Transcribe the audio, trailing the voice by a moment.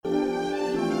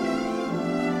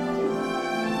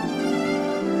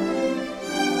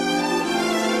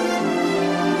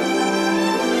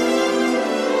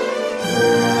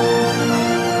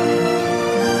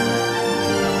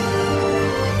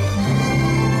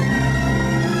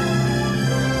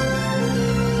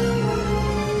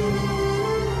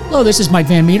Hello, this is Mike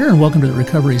Van Meter, and welcome to the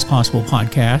Recovery is Possible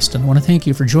podcast. And I want to thank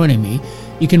you for joining me.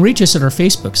 You can reach us at our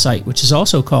Facebook site, which is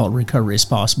also called Recovery is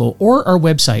Possible, or our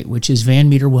website, which is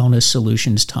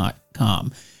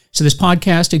vanmeterwellnesssolutions.com. So this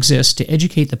podcast exists to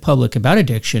educate the public about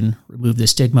addiction, remove the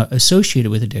stigma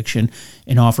associated with addiction,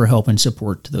 and offer help and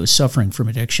support to those suffering from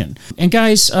addiction. And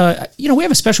guys, we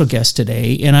have a special guest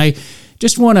today, and I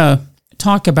just want to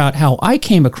talk about how I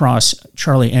came across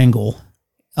Charlie Engle.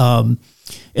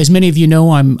 As many of you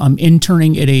know, I'm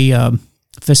interning at a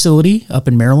facility up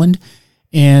in Maryland,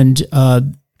 and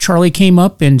Charlie came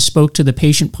up and spoke to the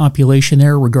patient population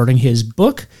there regarding his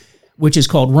book, which is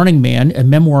called Running Man, a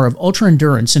memoir of ultra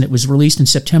endurance, and it was released in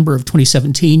September of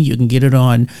 2017. You can get it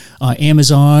on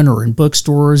Amazon or in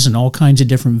bookstores and all kinds of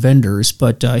different vendors,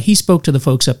 but he spoke to the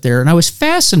folks up there, and I was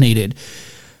fascinated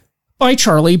by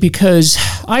Charlie because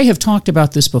I have talked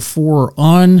about this before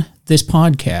on this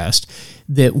podcast,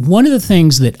 that one of the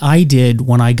things that I did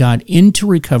when I got into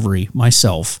recovery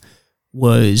myself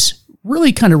was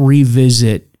really kind of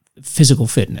revisit physical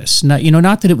fitness. Not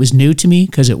that it was new to me,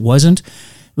 because it wasn't,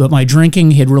 but my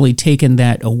drinking had really taken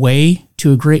that away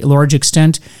to a large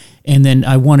extent, and then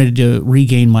I wanted to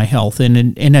regain my health.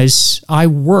 And as I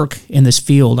work in this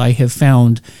field, I have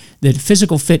found that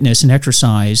physical fitness and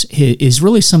exercise is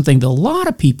really something that a lot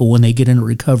of people, when they get into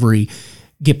recovery,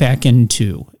 get back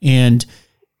into, and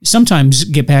sometimes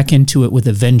get back into it with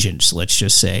a vengeance, let's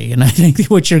just say. And I think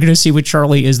what you're going to see with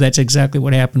Charlie is that's exactly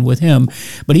what happened with him.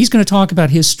 But he's going to talk about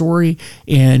his story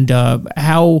and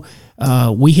how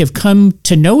we have come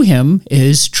to know him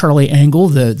as Charlie Engle,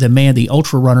 the man, the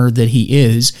ultra runner that he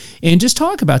is, and just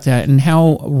talk about that and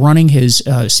how running has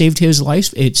saved his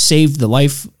life. It saved the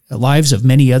lives of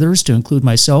many others, to include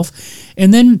myself.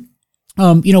 And then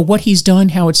what he's done,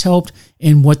 how it's helped,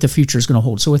 and what the future is going to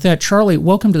hold. So with that, Charlie,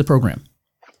 welcome to the program.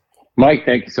 Mike,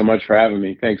 thank you so much for having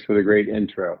me. Thanks for the great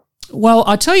intro. Well,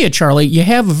 I'll tell you, Charlie, you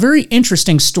have a very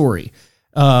interesting story.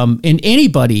 And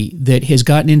anybody that has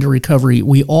gotten into recovery,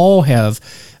 we all have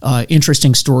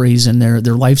interesting stories, and they're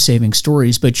life-saving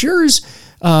stories. But yours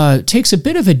takes a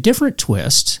bit of a different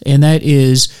twist, and that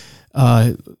is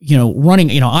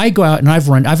running. I go out and I've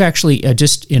run. I've actually,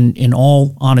 just in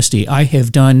all honesty, I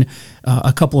have done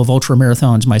a couple of ultra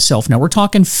marathons myself. Now we're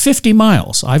talking 50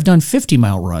 miles. I've done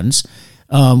 50-mile runs,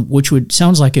 which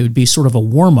sounds like it would be sort of a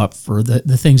warm up for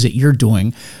the things that you're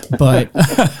doing. But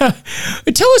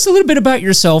tell us a little bit about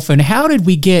yourself and how did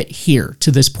we get here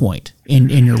to this point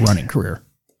in your running career?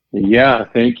 Yeah,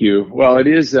 thank you. Well, it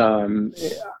is.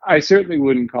 I certainly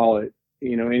wouldn't call it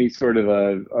any sort of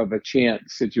a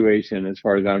chance situation as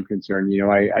far as I'm concerned.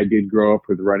 I did grow up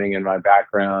with running in my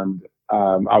background.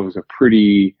 I was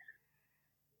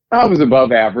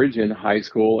above average in high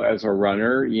school as a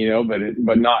runner,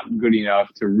 but not good enough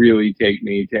to really take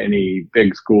me to any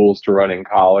big schools to run in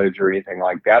college or anything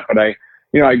like that. But I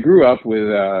grew up with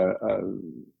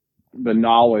the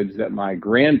knowledge that my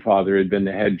grandfather had been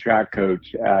the head track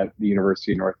coach at the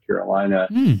University of North Carolina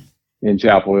in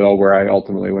Chapel Hill, where I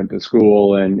ultimately went to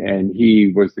school, and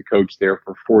he was the coach there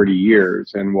for 40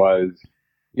 years and was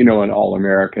an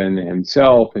All-American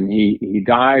himself, and he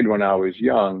died when I was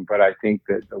young. But I think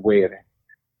that the way it,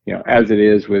 as it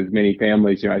is with many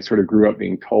families, I sort of grew up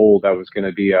being told I was going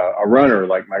to be a runner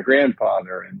like my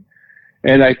grandfather,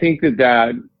 and I think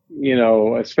that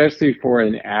especially for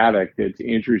an addict, it's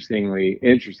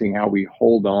interesting how we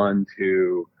hold on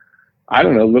to, I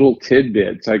don't know, little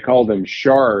tidbits. I call them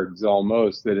shards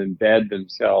almost, that embed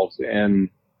themselves in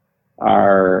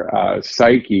our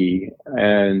psyche,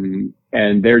 and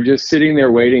they're just sitting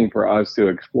there waiting for us to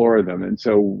explore them. And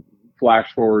so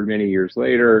flash forward many years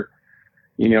later,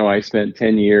 I spent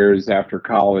 10 years after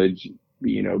college,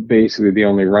 basically the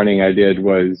only running I did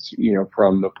was,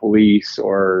 from the police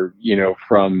or,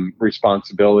 from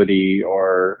responsibility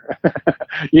or,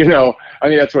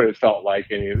 that's what it felt like.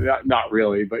 And not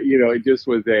really, but, it just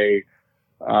was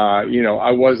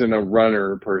I wasn't a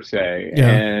runner per se. Yeah.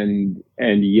 And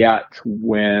yet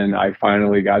when I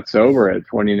finally got sober at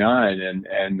 29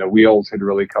 and the wheels had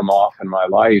really come off in my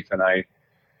life, and I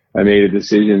made a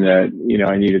decision that,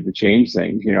 I needed to change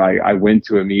things. I went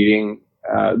to a meeting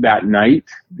that night,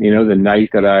 the night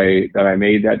that I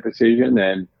made that decision,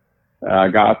 and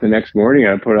got up the next morning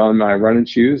and I put on my running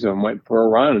shoes and went for a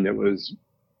run, and it was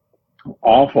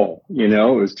awful. It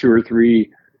was 2 or 3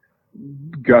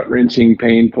 gut-wrenching,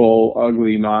 painful,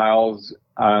 ugly miles,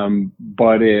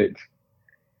 but it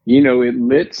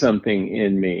lit something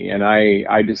in me, and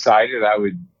I decided I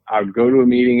would go to a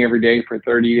meeting every day for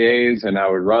 30 days, and I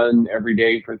would run every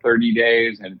day for 30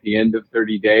 days, and at the end of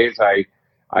 30 days, I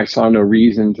I saw no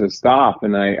reason to stop.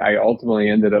 And I ultimately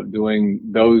ended up doing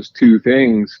those two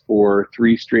things for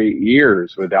 3 straight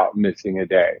years without missing a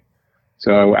day.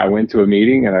 So I went to a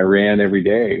meeting and I ran every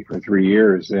day for 3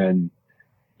 years. And,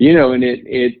 and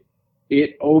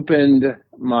it opened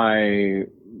my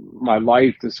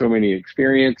life to so many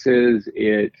experiences.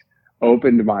 It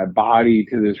opened my body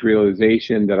to this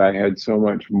realization that I had so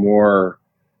much more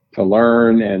to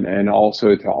learn and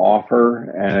also to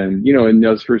offer. And, in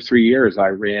those first 3 years, I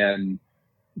ran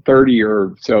 30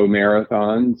 or so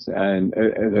marathons. And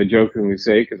as I jokingly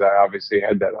say, because I obviously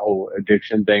had that whole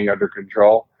addiction thing under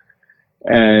control.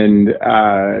 And,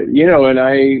 and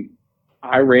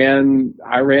I ran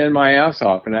my ass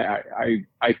off. And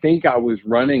I think I was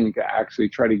running to actually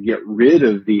try to get rid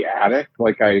of the addict.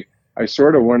 Like I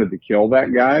sort of wanted to kill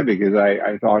that guy because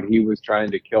I thought he was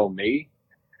trying to kill me.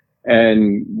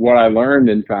 And what I learned,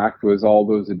 in fact, was all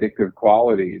those addictive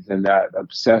qualities and that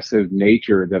obsessive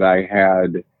nature that I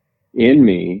had in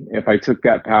me. If I took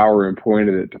that power and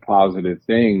pointed it to positive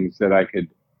things, that I could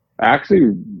actually,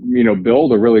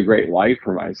 build a really great life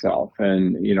for myself.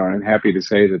 And, I'm happy to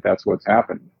say that that's what's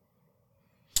happened.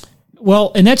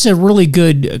 Well, and that's a really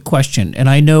good question. And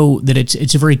I know that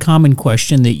it's a very common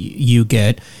question that you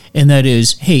get. And that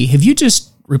is, hey, have you just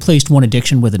replaced one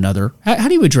addiction with another? How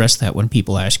do you address that when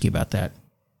people ask you about that?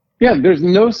 Yeah, there's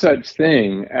no such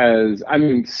thing as,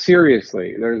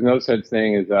 seriously, there's no such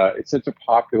thing as, it's such a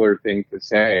popular thing to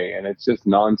say, and it's just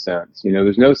nonsense.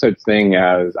 There's no such thing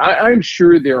as, I'm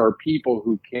sure there are people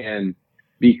who can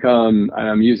become, and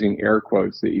I'm using air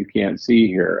quotes that you can't see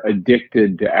here,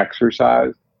 addicted to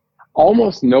exercise.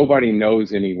 Almost nobody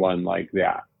knows anyone like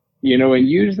that, and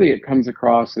usually it comes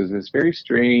across as this very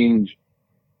strange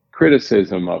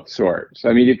criticism of sorts.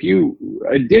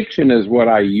 Addiction is what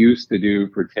I used to do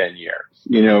for 10 years,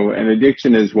 and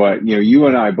addiction is what, you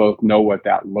and I both know what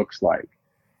that looks like.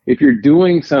 If you're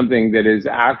doing something that is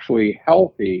actually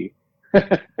healthy,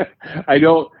 it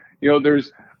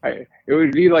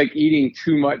would be like eating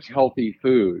too much healthy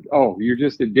food. Oh, you're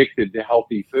just addicted to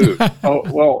healthy food. Oh,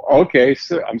 well, okay.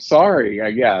 So I'm sorry,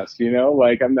 I guess,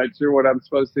 I'm not sure what I'm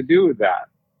supposed to do with that.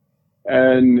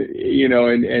 And,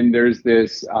 and there's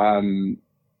this,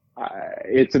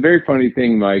 it's a very funny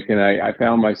thing, Mike, and I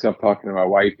found myself talking to my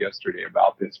wife yesterday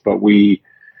about this, but you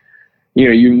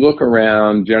look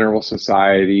around general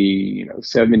society,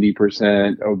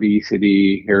 70%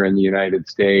 obesity here in the United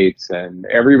States, and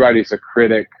everybody's a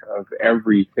critic of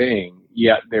everything,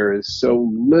 yet there is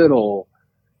so little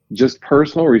just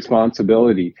personal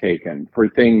responsibility taken for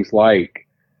things like,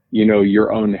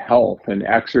 your own health and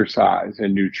exercise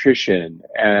and nutrition.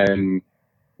 And,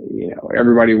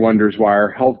 everybody wonders why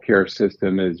our healthcare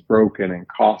system is broken and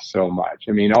costs so much.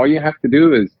 All you have to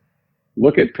do is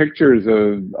look at pictures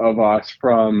of us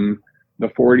from the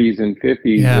 40s and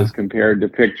 50s as compared to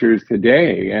pictures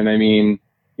today. And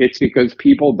it's because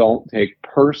people don't take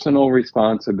personal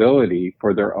responsibility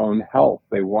for their own health.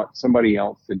 They want somebody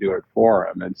else to do it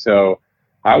for them. And so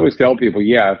I always tell people,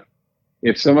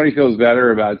 if somebody feels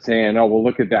better about saying, oh, well,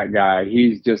 look at that guy,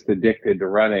 he's just addicted to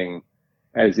running,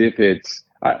 as if it's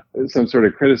some sort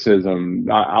of criticism,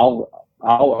 I'll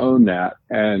own that.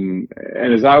 And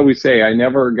as I always say, I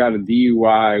never got a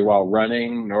DUI while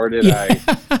running, nor did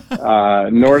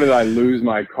I lose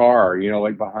my car,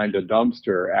 like behind a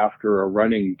dumpster after a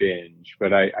running binge.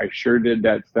 But I sure did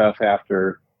that stuff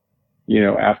after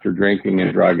drinking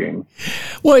and drugging.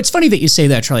 Well, it's funny that you say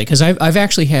that, Charlie, because I've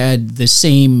actually had the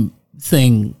same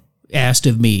thing asked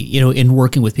of me, in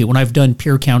working with people when I've done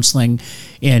peer counseling,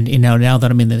 and now that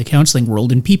I'm in the counseling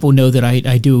world, and people know that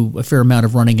I do a fair amount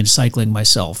of running and cycling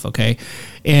myself. Okay.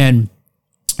 And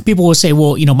people will say,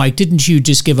 well, Mike, didn't you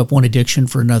just give up one addiction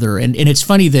for another? And it's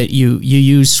funny that you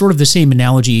use sort of the same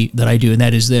analogy that I do. And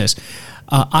that is this,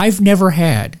 I've never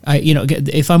had,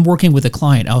 if I'm working with a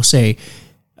client, I'll say,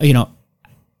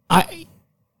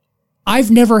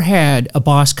 I've never had a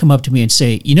boss come up to me and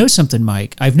say, something,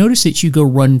 Mike, I've noticed that you go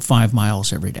run 5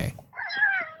 miles every day.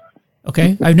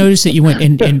 Okay. I've noticed that you went,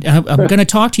 and I'm going to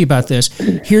talk to you about this.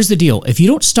 Here's the deal. If you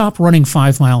don't stop running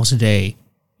 5 miles a day,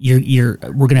 we're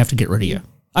going to have to get rid of you.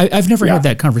 I've never had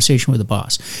that conversation with a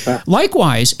boss.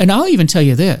 Likewise, and I'll even tell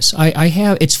you this,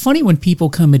 it's funny when people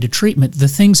come into treatment, the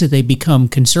things that they become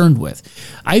concerned with.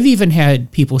 I've even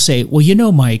had people say,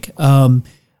 well, Mike,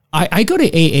 I go to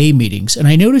AA meetings, and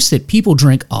I notice that people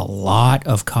drink a lot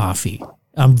of coffee.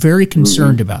 I'm very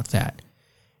concerned about that.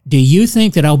 Do you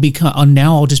think that I'll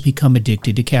just become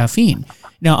addicted to caffeine?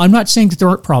 Now, I'm not saying that there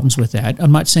aren't problems with that.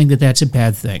 I'm not saying that that's a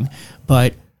bad thing,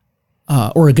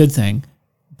 or a good thing.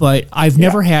 But I've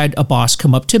never had a boss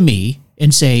come up to me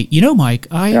and say, Mike,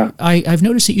 I've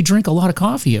noticed that you drink a lot of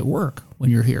coffee at work when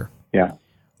you're here. Yeah.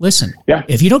 Listen, Yeah.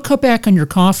 if you don't cut back on your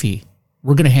coffee,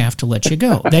 we're going to have to let you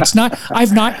go.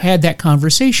 I've not had that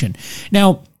conversation.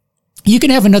 Now, you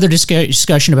can have another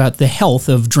discussion about the health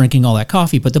of drinking all that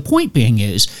coffee, but the point being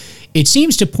is, it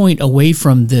seems to point away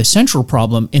from the central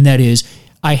problem, and that is,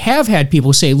 I have had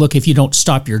people say, look, if you don't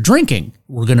stop your drinking,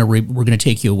 we're gonna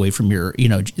take you away from your,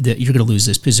 you're gonna lose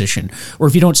this position. Or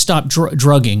if you don't stop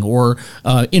drugging or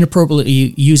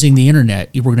inappropriately using the internet,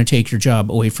 we're gonna take your job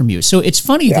away from you. So it's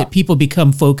funny that people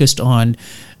become focused on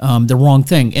the wrong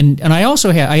thing. And I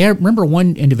also I remember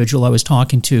one individual I was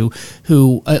talking to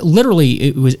who literally,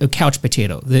 it was a couch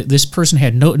potato. This person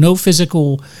had no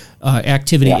physical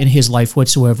activity in his life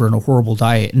whatsoever, and a horrible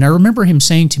diet. And I remember him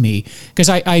saying to me, because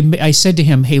I said to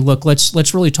him, hey, look,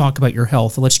 let's really talk about your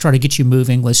health. Let's try to get you moving.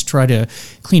 Let's try to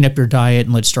clean up your diet,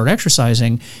 and let's start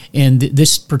exercising. And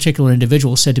this particular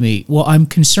individual said to me, well, I'm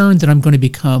concerned that I'm going to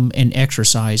become an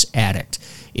exercise addict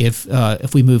if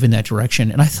we move in that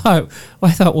direction. And I thought,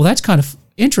 well, that's kind of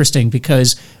interesting,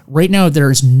 because right now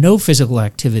there is no physical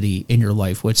activity in your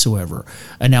life whatsoever.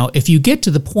 And now, if you get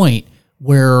to the point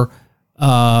where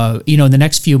in the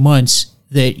next few months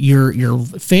that your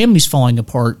family's falling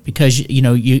apart because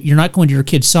you're not going to your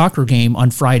kid's soccer game on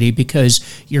Friday because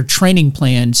your training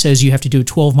plan says you have to do a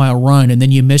 12-mile run, and then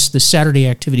you miss the Saturday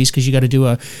activities because you got to do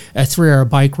a 3-hour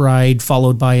bike ride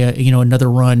followed by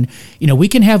another run. We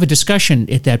can have a discussion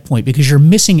at that point, because you're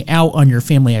missing out on your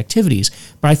family activities.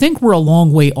 But I think we're a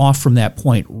long way off from that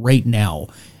point right now,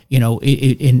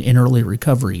 in early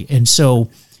recovery. And so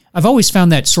I've always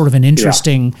found that sort of an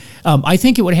interesting, I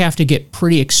think it would have to get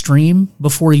pretty extreme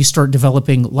before you start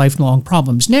developing lifelong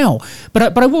problems now.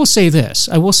 But I will say this,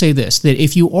 that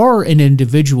if you are an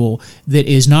individual that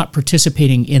is not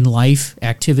participating in life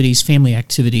activities, family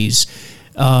activities,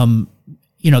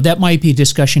 that might be a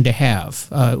discussion to have.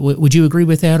 Would you agree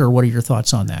with that, or what are your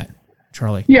thoughts on that,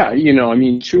 Charlie? Yeah,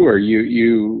 sure.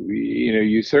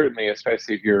 You certainly,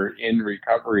 especially if you're in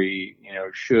recovery,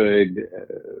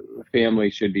 family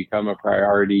should become a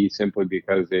priority, simply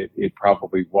because it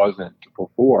probably wasn't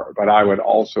before. But I would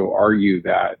also argue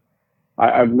that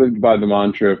I've lived by the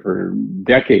mantra for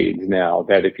decades now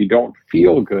that if you don't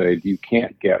feel good, you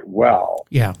can't get well.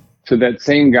 Yeah. So that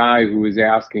same guy who was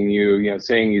asking you,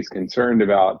 saying he's concerned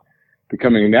about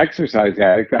becoming an exercise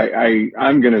addict,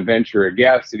 I'm going to venture a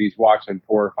guess that he's watching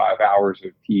 4 or 5 hours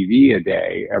of TV a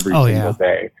day, every single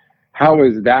day. How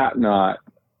is that not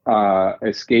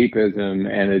escapism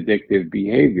and addictive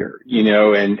behavior?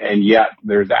 And yet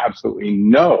there's absolutely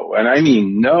no, and I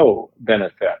mean no,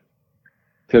 benefit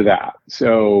to that.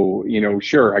 So,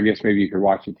 sure, I guess maybe you could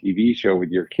watch a TV show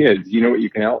with your kids. You know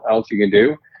what else you can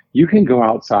do? You can go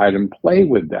outside and play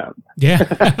with them. Yeah.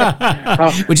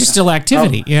 Which is still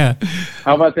activity.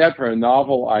 How about that for a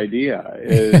novel idea?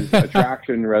 Is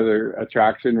attraction rather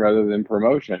than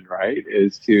promotion, right?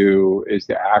 Is to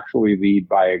actually lead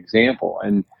by example.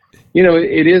 And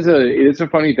it is a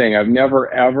funny thing. I've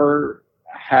never ever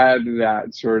had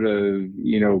that sort of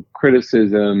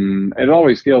criticism. It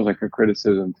always feels like a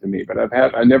criticism to me, but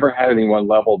I've never had anyone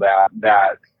level that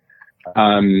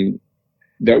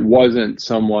wasn't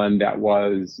someone that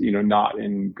was, not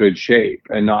in good shape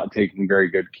and not taking very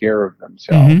good care of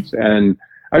themselves. Mm-hmm. And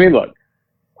I mean, look,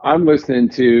 I'm listening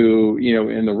to,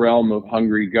 In the Realm of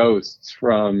Hungry Ghosts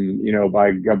from,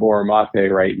 by Gabor Mate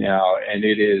right now. And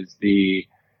it is the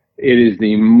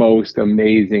most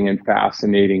amazing and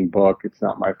fascinating book. It's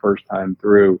not my first time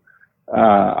through,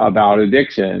 about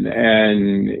addiction,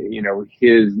 and,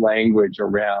 his language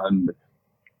around,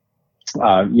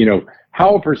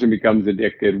 how a person becomes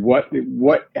addicted, what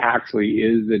actually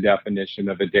is the definition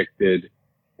of addicted.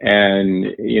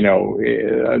 And,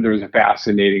 there was a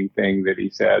fascinating thing that he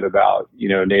said about,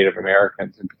 Native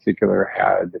Americans in particular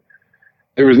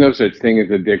there was no such thing as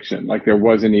addiction. Like it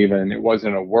wasn't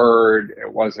a word,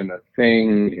 it wasn't a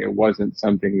thing, it wasn't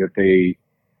something that they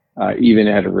even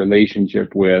had a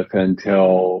relationship with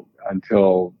until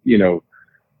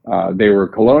they were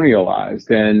colonialized,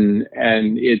 and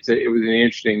it was an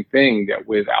interesting thing that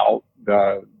without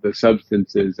the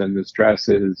substances and the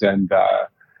stresses and the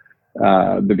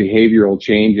behavioral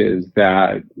changes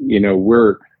that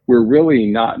we're really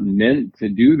not meant to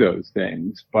do those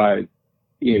things, but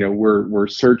we're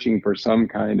searching for some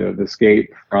kind of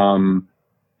escape from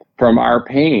our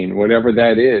pain, whatever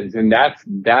that is, and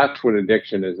that's what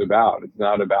addiction is about. It's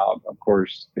not about, of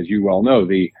course, as you well know,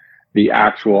 the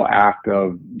actual act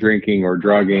of drinking or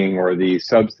drugging or the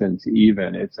substance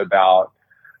even. It's about,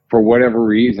 for whatever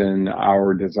reason,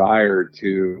 our desire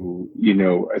to,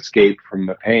 escape from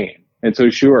the pain. And so,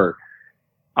 sure,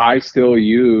 I still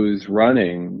use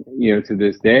running, to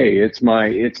this day. It's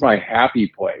my happy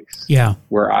place Yeah.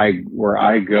 where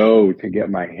I go to get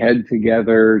my head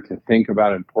together, to think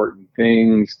about important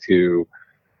things, to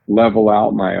level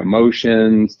out my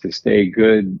emotions, to stay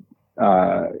good,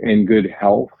 in good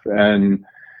health. And,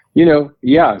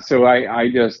 yeah, so I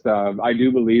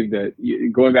do believe that,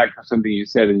 going back to something you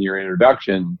said in your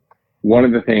introduction, one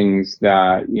of the things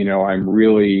that, I'm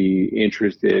really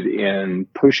interested in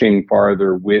pushing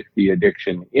farther with the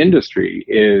addiction industry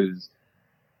is,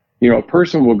 a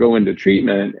person will go into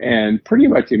treatment and pretty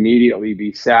much immediately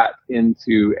be sat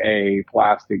into a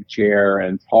plastic chair,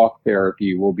 and talk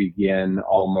therapy will begin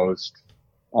almost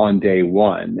on day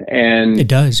one. It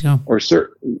does. Yeah.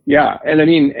 Yeah. And I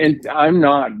mean, and I'm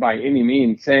not by any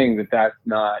means saying that that's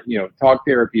not, talk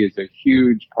therapy is a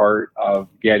huge part of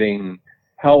getting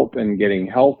help and getting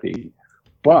healthy,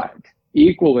 but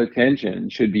equal attention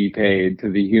should be paid to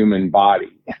the human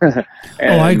body.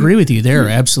 I agree with you there.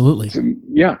 Absolutely.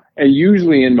 Yeah. And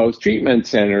usually in most treatment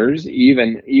centers,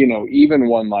 even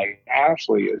one like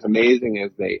Ashley, as amazing as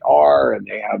they are, and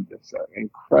they have this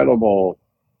incredible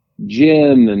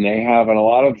gym, and they have, and a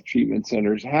lot of treatment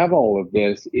centers have all of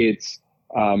this. It's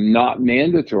not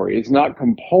mandatory. It's not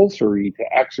compulsory to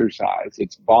exercise.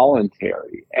 It's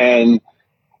voluntary. And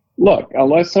look,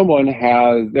 unless someone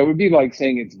that would be like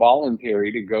saying it's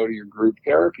voluntary to go to your group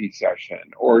therapy session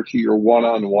or to your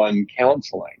one-on-one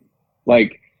counseling.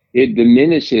 Like, it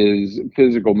diminishes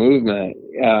physical movement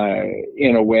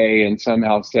in a way, and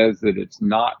somehow says that it's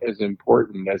not as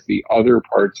important as the other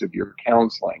parts of your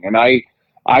counseling. And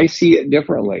I see it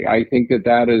differently. I think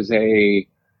that is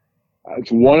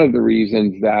it's one of the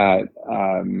reasons that,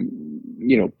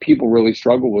 people really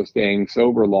struggle with staying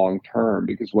sober long term,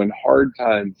 because when hard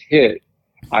times hit,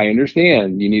 I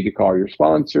understand you need to call your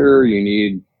sponsor, you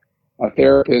need a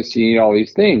therapist, you need all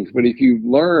these things. But if you've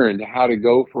learned how to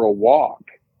go for a walk,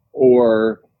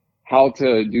 or how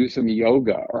to do some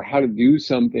yoga, or how to do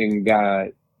something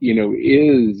that,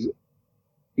 is,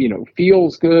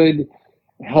 feels good,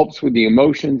 helps with the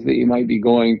emotions that you might be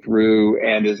going through,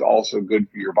 and is also good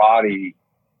for your body,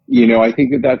 I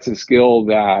think that that's a skill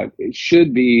that it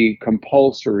should be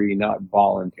compulsory, not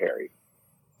voluntary.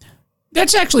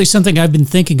 That's actually something I've been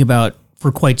thinking about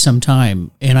for quite some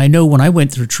time. And I know when I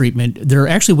went through treatment, there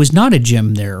actually was not a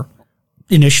gym there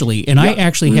initially. And I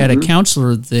actually had a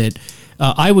counselor that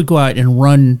I would go out and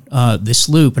run this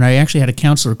loop. And I actually had a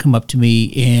counselor come up to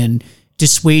me and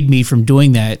dissuade me from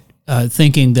doing that,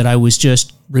 thinking that I was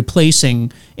just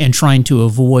replacing and trying to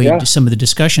avoid some of the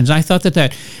discussions. I thought that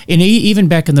and even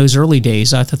back in those early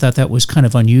days, I thought that was kind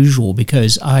of unusual,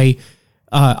 because I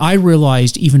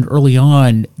realized even early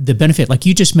on the benefit, like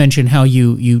you just mentioned, how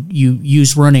you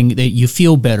use running, that you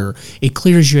feel better, it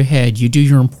clears your head, you do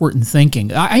your important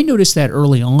thinking. I noticed that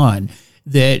early on,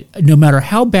 that no matter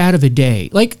how bad of a day,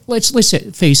 like let's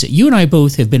face it, you and I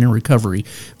both have been in recovery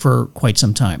for quite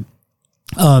some time.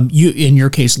 You, in your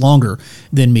case, longer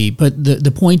than me. But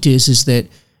the point is that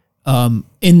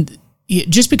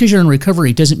just because you're in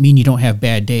recovery doesn't mean you don't have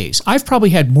bad days. I've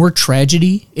probably had more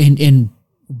tragedy and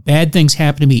bad things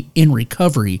happen to me in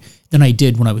recovery than I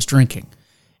did when I was drinking.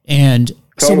 And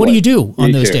So what do you do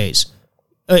on those days?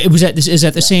 Is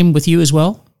that the same with you as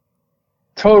well?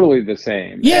 Totally the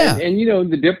same. Yeah. And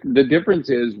the difference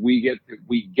is we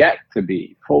get to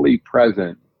be fully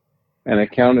present and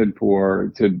accounted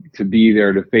for, to be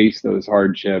there to face those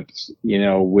hardships,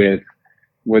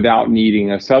 without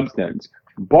needing a substance.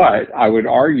 But I would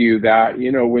argue that,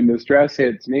 when the stress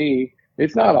hits me,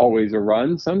 it's not always a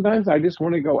run. Sometimes I just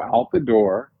want to go out the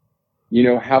door,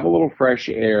 have a little fresh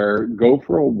air, go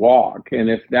for a walk. And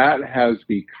if that has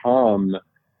become,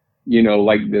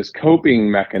 like this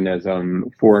coping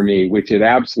mechanism for me, which it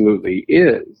absolutely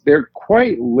is, there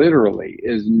quite literally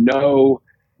is no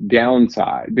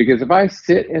downside. Because if I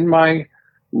sit in my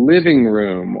living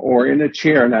room or in a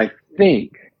chair and I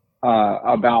think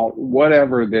about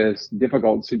whatever this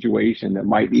difficult situation that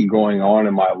might be going on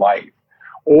in my life,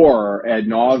 or ad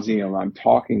nauseum, I'm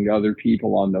talking to other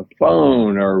people on the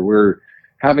phone, or we're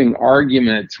having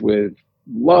arguments with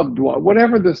loved one,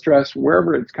 whatever the stress,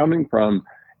 wherever it's coming from,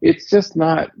 it's just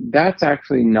that's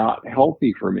actually not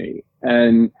healthy for me.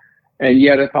 And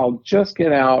yet, if I'll just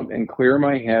get out and clear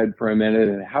my head for a minute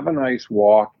and have a nice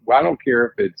walk, I don't care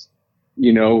if it's,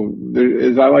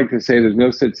 as I like to say, there's no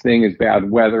such thing as bad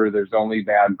weather. There's only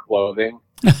bad clothing.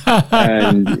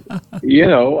 And,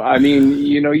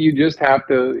 you just have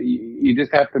to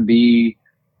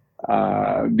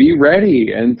be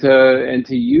ready and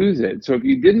to use it. So if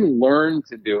you didn't learn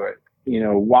to do it,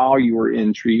 while you were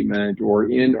in treatment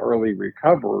or in early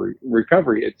recovery,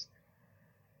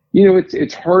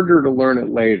 it's harder to learn it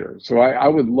later. So I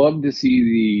would love to see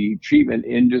the treatment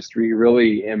industry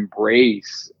really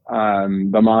embrace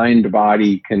the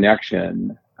mind-body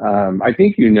connection. I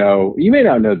think you may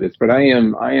not know this, but I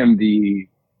am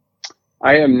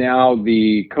now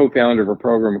the co-founder of a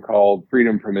program called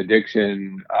Freedom from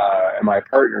Addiction, and my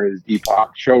partner is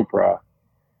Deepak Chopra.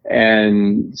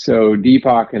 And so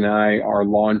Deepak and I are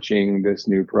launching this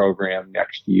new program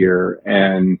next year,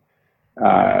 and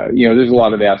there's a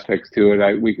lot of aspects to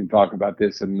it. We can talk about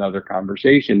this in another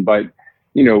conversation, but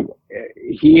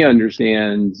he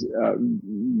understands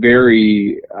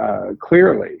very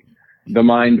clearly the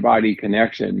mind-body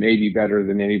connection, maybe better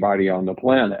than anybody on the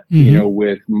planet.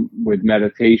 With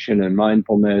meditation and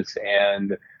mindfulness,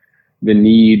 and the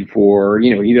need for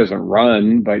he doesn't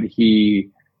run, but he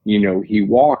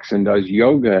walks and does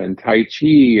yoga and Tai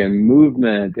Chi and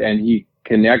movement, and he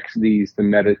connects these to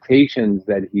meditations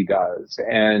that he does,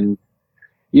 and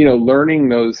learning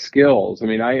those skills. I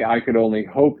mean, I could only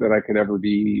hope that I could ever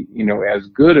be as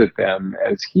good at them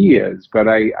as he is, but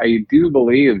I do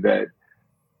believe that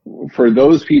for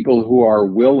those people who are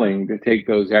willing to take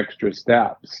those extra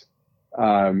steps,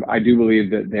 I do believe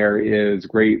that there is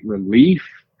great relief.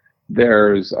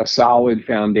 There's a solid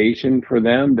foundation for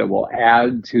them that will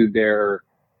add to their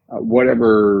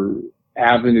whatever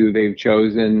avenue they've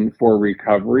chosen for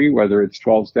recovery, whether it's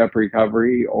 12-step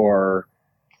recovery or,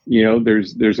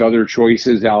 there's other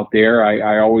choices out there.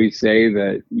 I always say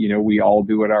that, we all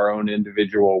do it our own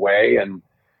individual way, and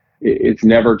it's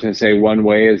never to say one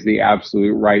way is the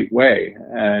absolute right way.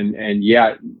 And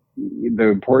yet the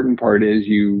important part is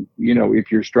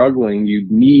if you're struggling, you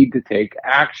need to take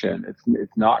action.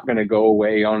 It's not going to go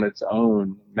away on its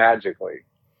own magically.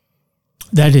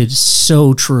 That is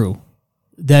so true.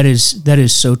 That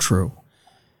is so true.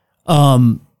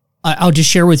 I'll just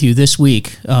share with you this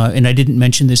week, and I didn't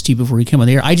mention this to you before we came on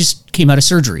the air. I just came out of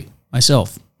surgery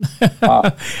myself.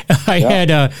 I had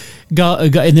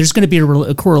and there's going to be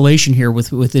a correlation here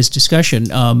with this discussion.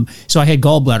 So I had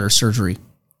gallbladder surgery,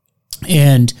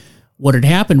 and what had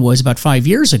happened was about 5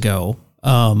 years ago,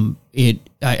 I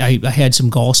had some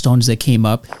gallstones that came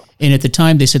up, and at the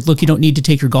time they said, "Look, you don't need to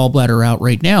take your gallbladder out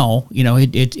right now.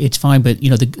 It's fine, but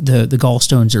the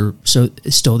gallstones are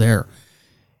still there."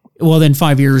 Well, then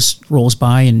 5 years rolls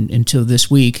by until this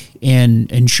week,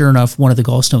 and sure enough, one of the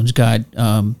gallstones got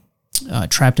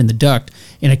trapped in the duct,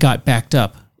 and it got backed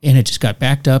up, and it just got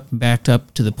backed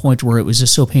up to the point where it was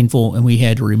just so painful, and we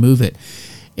had to remove it.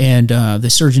 And the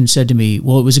surgeon said to me,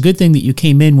 "Well, it was a good thing that you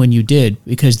came in when you did,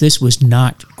 because this was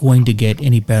not going to get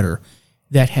any better.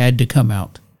 That had to come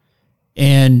out."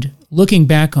 And looking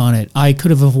back on it, I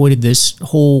could have avoided this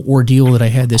whole ordeal that I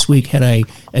had this week had I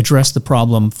addressed the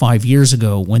problem 5 years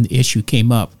ago when the issue came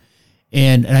up.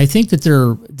 And I think that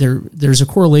there's a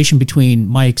correlation between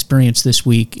my experience this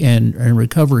week and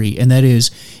recovery, and that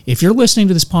is, if you're listening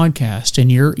to this podcast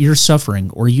and you're suffering,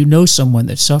 or someone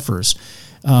that suffers,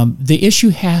 the issue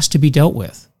has to be dealt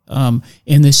with. And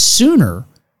the sooner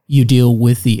you deal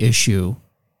with the issue,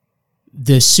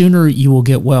 the sooner you will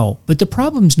get well. But the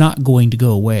problem's not going to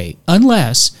go away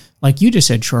unless, like you just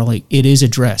said, Charlie, it is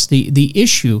addressed. The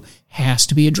issue has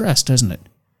to be addressed, doesn't it?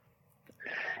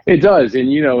 It does.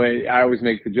 And, I always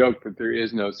make the joke that there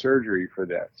is no surgery for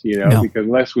this, No. Because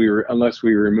unless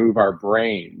we remove our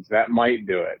brains, that might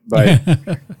do it. But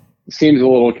it seems a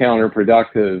little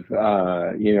counterproductive,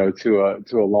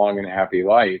 to a long and happy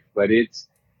life. But it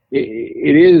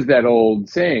is that old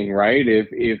saying, right?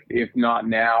 If not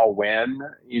now, when,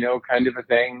 kind of a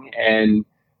thing. And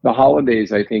the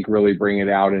holidays, I think, really bring it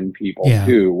out in people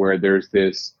too, where there's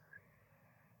this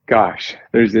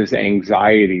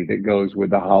anxiety that goes with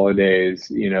the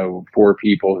holidays, for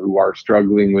people who are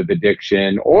struggling with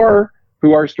addiction or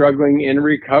who are struggling in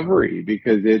recovery,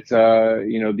 because it's,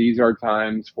 these are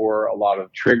times for a lot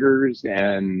of triggers.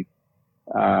 And,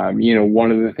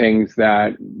 one of the things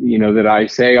that, that I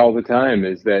say all the time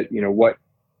is that,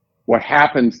 what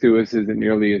happens to us isn't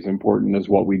nearly as important as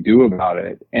what we do about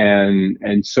it.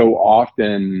 And so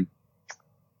often,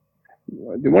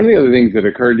 one of the other things that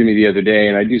occurred to me the other day,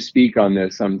 and I do speak on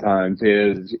this sometimes,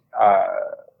 is,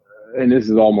 and this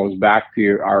is almost back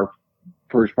to our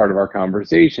first part of our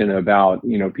conversation about,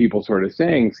 people sort of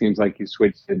saying, "Seems like you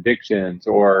switched addictions,"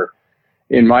 or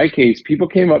in my case, people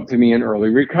came up to me in early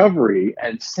recovery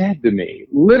and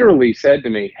literally said to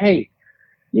me, "Hey,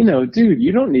 dude,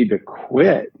 you don't need to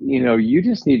quit. You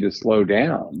just need to slow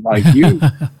down. Like you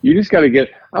just got to get,"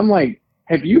 I'm like,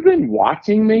 "Have you been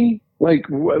watching me? Like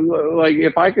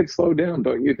if I could slow down,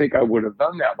 don't you think I would have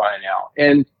done that by now?"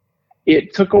 And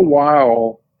it took a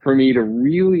while for me to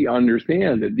really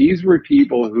understand that these were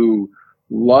people who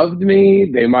loved me.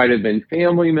 They might have been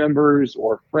family members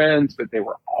or friends, but they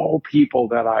were all people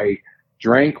that I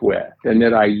drank with and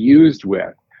that I used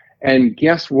with. And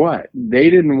guess what? They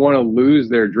didn't want to lose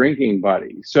their drinking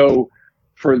buddy. So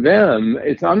for them,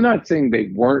 I'm not saying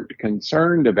they weren't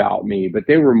concerned about me, but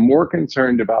they were more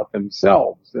concerned about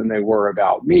themselves than they were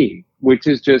about me, which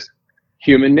is just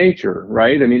human nature,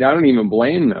 right? I mean, I don't even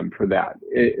blame them for that.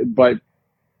 But,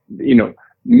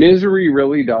 misery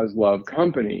really does love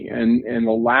company. And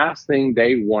the last thing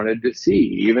they wanted to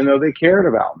see, even though they cared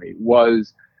about me,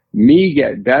 was me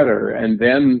get better and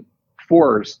them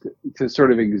forced to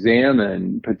sort of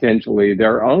examine potentially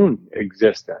their own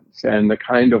existence and the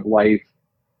kind of life,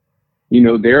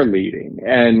 they're leading.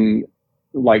 And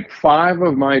like 5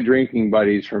 of my drinking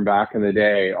buddies from back in the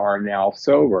day are now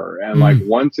sober. And like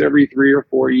once every 3 or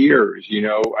 4 years,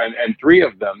 and 3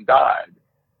 of them died,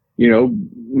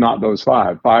 not those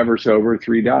 5 are sober,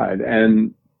 3 died.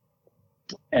 And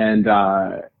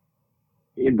the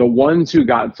ones who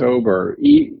got sober,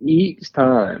 each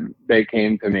time they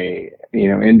came to me,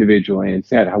 individually and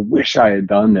said, I wish I had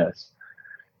done this,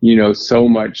 so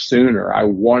much sooner. I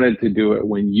wanted to do it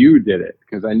when you did it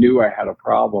because I knew I had a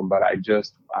problem, but I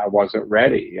wasn't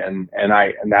ready. And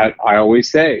I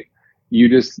always say, you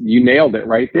nailed it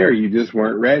right there. You just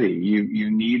weren't ready.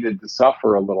 You needed to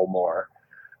suffer a little more.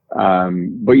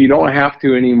 But you don't have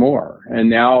to anymore. And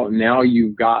now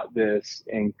you've got this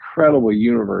incredible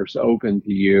universe open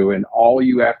to you, and all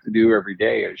you have to do every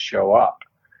day is show up,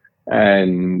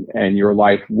 and your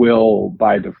life will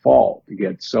by default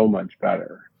get so much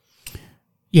better.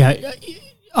 Yeah.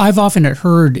 I've often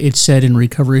heard it said in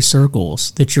recovery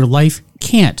circles that your life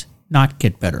can't not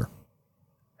get better.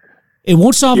 It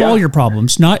won't solve all your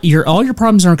problems. All your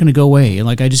problems aren't going to go away. And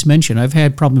like I just mentioned, I've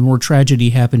had probably more tragedy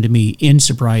happen to me in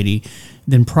sobriety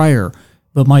than prior,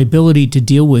 but my ability to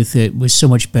deal with it was so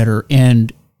much better.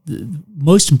 And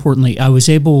most importantly, I was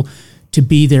able to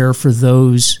be there for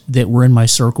those that were in my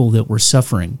circle that were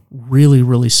suffering, really,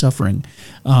 really suffering,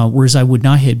 whereas I would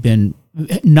not have been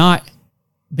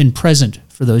present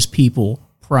for those people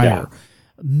prior. Yeah.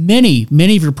 Many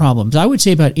of your problems, I would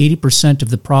say about 80%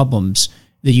 of the problems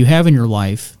that you have in your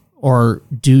life are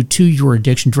due to your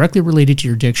addiction, directly related to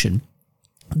your addiction.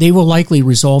 They will likely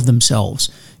resolve themselves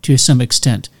to some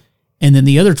extent. And then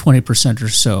the other 20% or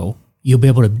so, you'll be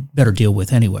able to better deal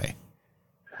with anyway.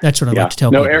 That's what I'd like to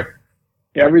tell people.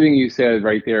 Everything you said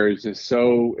right there is just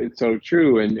it's so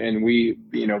true. And we,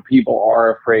 people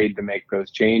are afraid to make those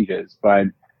changes. But,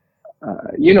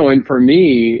 and for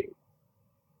me,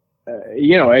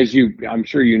 as I'm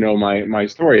sure my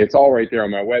story, it's all right there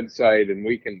on my website, and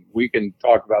we can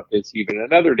talk about this even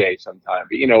another day sometime.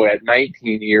 But, at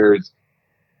 19 years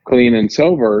clean and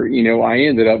sober, I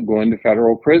ended up going to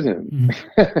federal prison.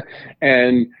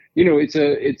 And,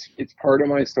 it's part of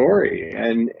my story.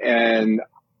 And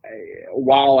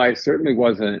while I certainly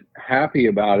wasn't happy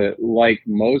about it, like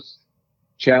most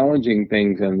challenging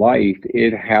things in life,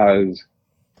 it has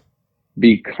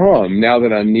become, now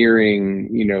that I'm nearing,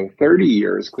 30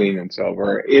 years clean and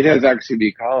sober, it has actually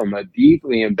become a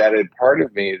deeply embedded part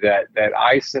of me that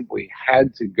I simply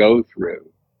had to go through.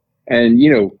 And,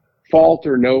 fault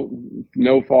or no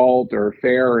fault, or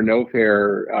fair or no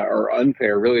fair, or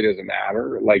unfair really doesn't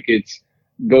matter. Like,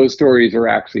 those stories are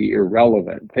actually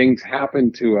irrelevant. Things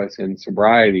happen to us in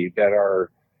sobriety that are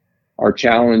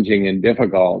challenging and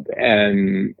difficult.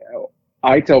 And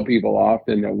I tell people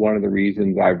often that one of the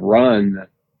reasons I've run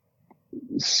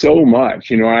so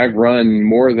much, I've run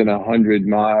more than 100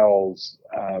 miles,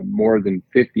 more than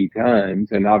 50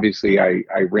 times. And obviously I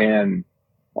ran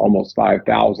almost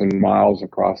 5,000 miles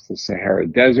across the Sahara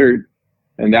Desert.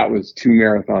 And that was 2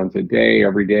 marathons a day,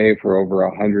 every day for over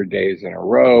 100 days in a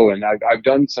row. And I've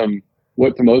done some,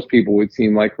 what to most people would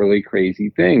seem like really crazy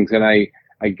things. And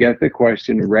I get the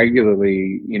question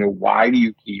regularly, why do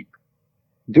you keep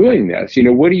doing this?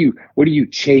 What are you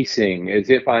chasing? As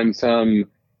if I'm some,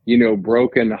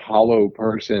 broken, hollow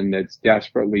person that's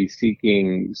desperately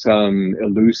seeking some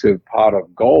elusive pot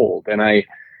of gold. And I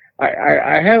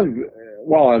have,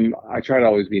 I try to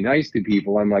always be nice to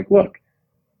people. I'm like, look,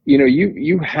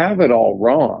 you have it all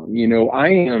wrong.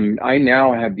 I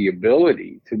now have the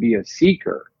ability to be a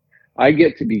seeker. I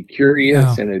get to be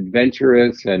curious and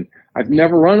adventurous. And I've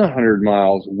never run 100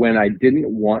 miles when I didn't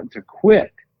want to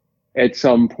quit at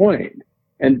some point.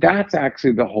 And that's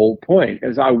actually the whole point,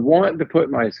 is I want to put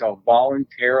myself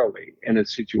voluntarily in a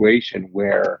situation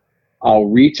where I'll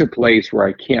reach a place where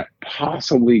I can't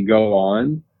possibly go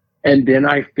on, and then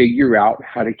I figure out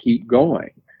how to keep going.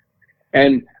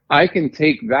 And I can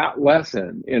take that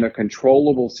lesson in a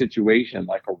controllable situation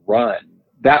like a run,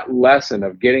 that lesson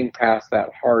of getting past that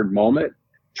hard moment,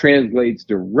 translates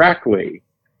directly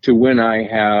to when I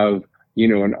have,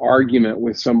 an argument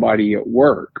with somebody at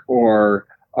work, or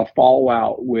a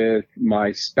fallout with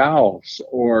my spouse,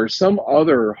 or some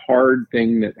other hard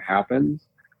thing that happens.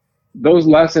 Those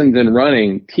lessons in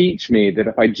running teach me that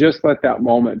if I just let that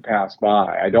moment pass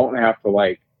by, I don't have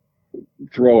to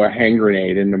throw a hand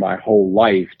grenade into my whole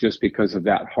life just because of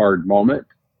that hard moment.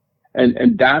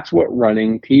 And that's what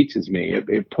running teaches me.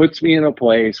 It puts me in a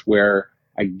place where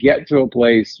I get to a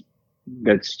place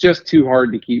that's just too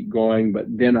hard to keep going, but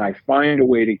then I find a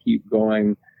way to keep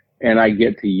going, and I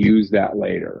get to use that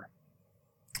later.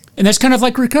 And that's kind of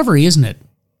like recovery, isn't it?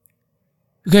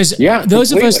 Because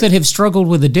those of us that have struggled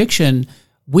with addiction,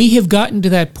 we have gotten to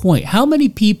that point. How many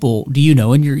people do you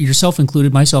know, and yourself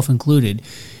included, myself included,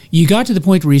 you got to the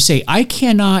point where you say, I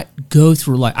cannot go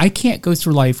through life. I can't go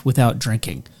through life without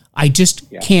drinking. I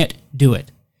just can't do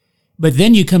it. But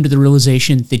then you come to the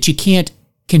realization that you can't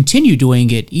continue doing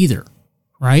it either,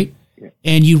 right? Yeah.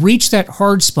 And you reach that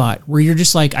hard spot where you're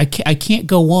just like, I can't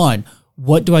go on.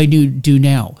 What do I do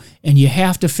now? And you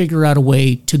have to figure out a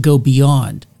way to go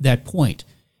beyond that point.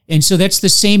 And so that's the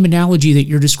same analogy that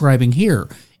you're describing here,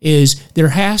 is there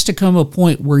has to come a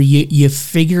point where you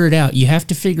figure it out. You have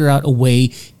to figure out a way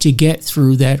to get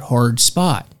through that hard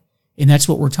spot. And that's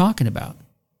what we're talking about.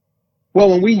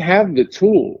 Well, and we have the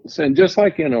tools. And just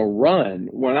like in a run,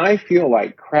 when I feel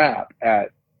like crap at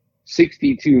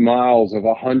 62 miles of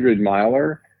a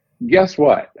 100-miler, guess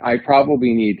what? I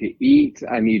probably need to eat.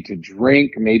 I need to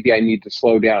drink. Maybe I need to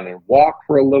slow down and walk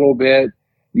for a little bit.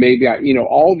 Maybe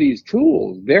all these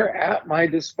tools, they're at my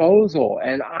disposal,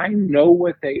 and I know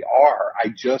what they are. I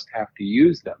just have to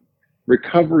use them.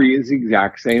 Recovery is the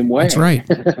exact same way. That's right.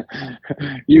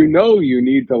 You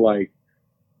need to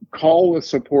call a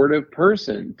supportive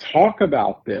person, talk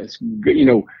about this,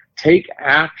 take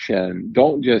action.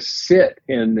 Don't just sit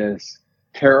in this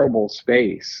terrible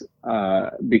space,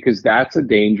 because that's a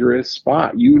dangerous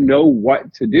spot. You know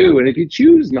what to do. And if you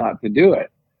choose not to do it,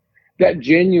 that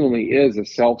genuinely is a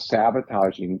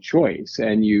self-sabotaging choice.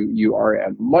 And you are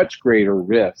at much greater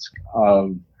risk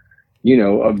of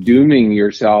dooming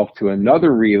yourself to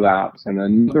another relapse and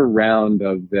another round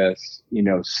of this,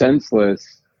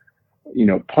 senseless,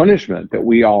 punishment that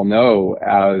we all know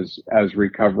as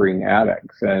recovering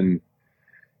addicts. And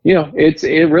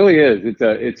it really is.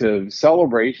 It's a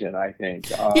celebration, I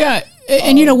think.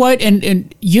 And you know what?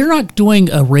 And you're not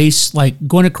doing a race like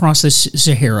going across the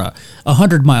Sahara,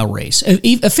 100-mile race, a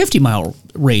 50-mile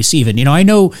race even. I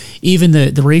know even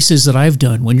the races that I've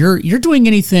done, when you're doing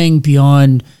anything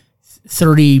beyond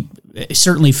 30,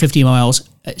 certainly 50 miles,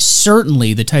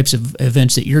 certainly the types of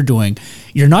events that you're doing,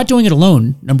 you're not doing it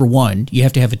alone. Number one, you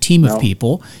have to have a team of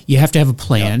people. You have to have a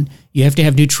plan. Yeah. You have to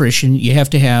have nutrition. You have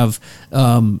to have,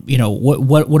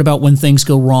 what about when things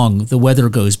go wrong? The weather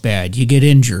goes bad. You get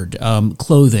injured.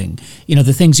 Clothing.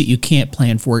 The things that you can't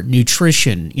plan for.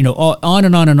 Nutrition. On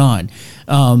and on and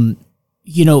on.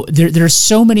 There are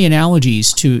so many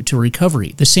analogies to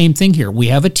recovery. The same thing here. We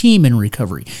have a team in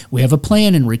recovery. We have a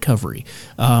plan in recovery.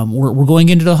 We're going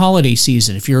into the holiday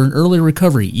season. If you're in early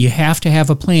recovery, you have to have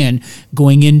a plan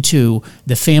going into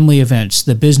the family events,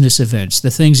 the business events,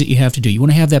 the things that you have to do. You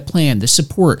want to have that plan, the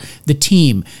support, the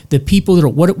team, the people that are,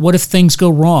 what if things go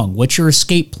wrong? What's your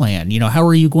escape plan? How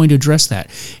are you going to address that?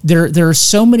 There are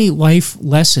so many life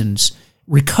lessons,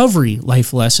 recovery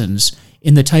life lessons,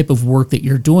 in the type of work that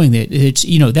you're doing, that it's,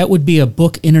 that would be a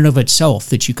book in and of itself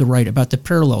that you could write about the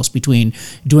parallels between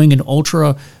doing an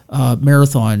ultra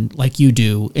marathon like you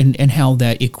do and how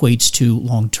that equates to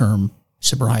long-term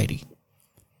sobriety.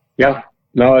 Yeah,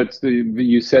 no,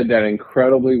 you said that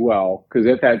incredibly well, because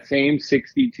at that same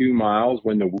 62 miles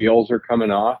when the wheels are coming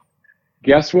off,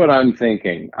 guess what I'm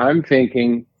thinking? I'm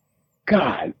thinking,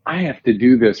 God, I have to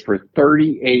do this for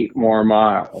 38 more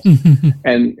miles.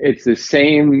 And it's the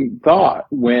same thought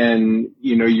when,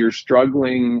 you're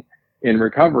struggling in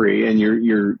recovery and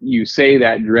you say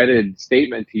that dreaded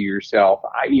statement to yourself,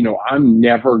 I'm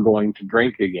never going to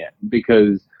drink again,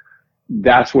 because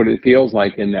that's what it feels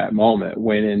like in that moment,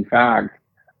 when in fact,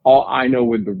 all I know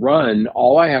with the run,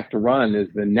 all I have to run is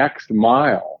the next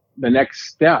mile. The next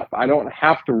step. I don't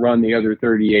have to run the other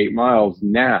 38 miles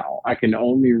now. I can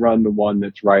only run the one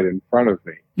that's right in front of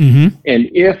me. Mm-hmm. And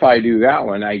if I do that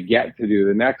one, I get to do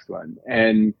the next one.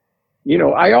 And,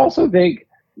 I also think,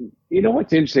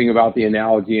 what's interesting about the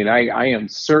analogy, and I am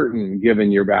certain,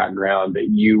 given your background, that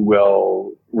you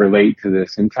will relate to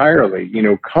this entirely.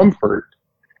 Comfort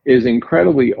is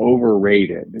incredibly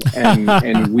overrated.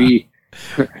 And we,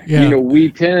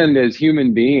 we tend as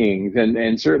human beings,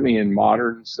 and certainly in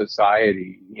modern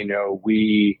society,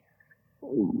 we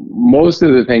most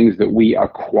of the things that we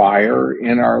acquire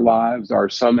in our lives are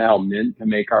somehow meant to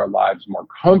make our lives more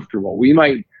comfortable. We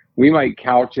might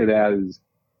couch it as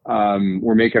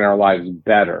we're making our lives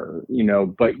better,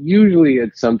 but usually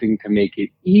it's something to make it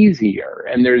easier.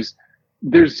 And there's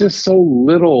just so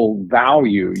little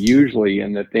value usually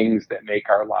in the things that make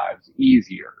our lives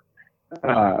easier.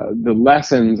 The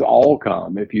lessons all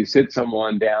come if you sit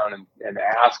someone down and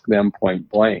ask them point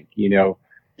blank,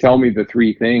 tell me the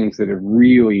three things that have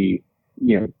really,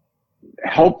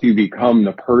 helped you become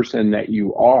the person that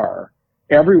you are.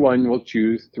 Everyone will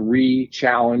choose three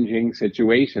challenging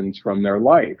situations from their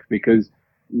life, because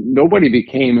nobody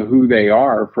became who they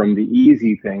are from the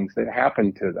easy things that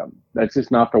happened to them. That's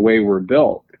just not the way we're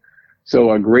built.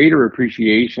 So a greater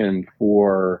appreciation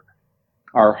for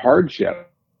our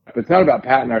hardship. It's not about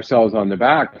patting ourselves on the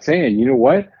back, but saying, you know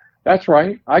what? That's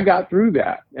right. I got through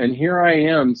that. And here I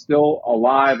am still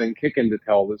alive and kicking to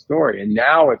tell the story. And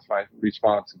now it's my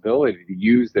responsibility to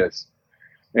use this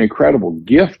incredible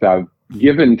gift I've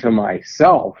given to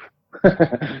myself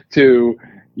to,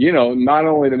 not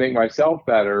only to make myself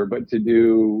better, but to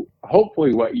do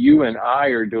hopefully what you and I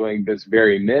are doing this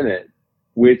very minute,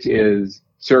 which is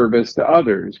service to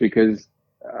others. Because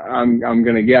I'm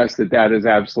going to guess that is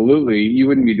absolutely, you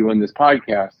wouldn't be doing this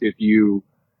podcast if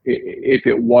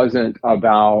it wasn't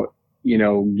about,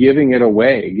 giving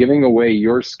away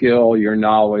your skill, your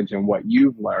knowledge, and what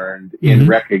you've learned in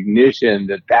recognition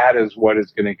that is what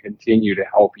is going to continue to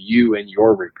help you in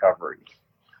your recovery.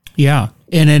 Yeah.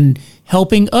 And in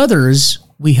helping others,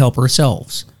 we help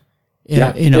ourselves.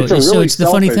 Yeah. It's a really it's the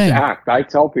funny thing. Act. I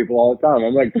tell people all the time,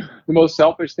 I'm like, the most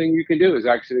selfish thing you can do is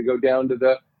actually go down to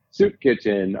the soup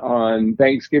kitchen on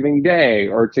Thanksgiving Day,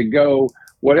 or to go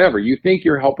whatever. You think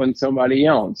you're helping somebody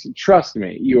else. Trust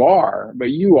me, you are,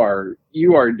 but you're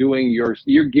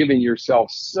giving yourself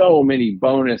so many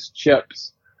bonus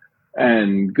chips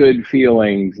and good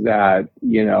feelings that,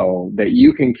 that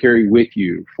you can carry with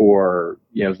you for,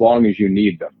 as long as you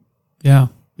need them. Yeah.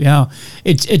 Yeah.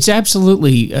 It's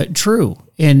absolutely true.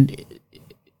 And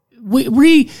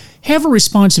we have a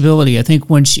responsibility, I think,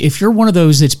 if you're one of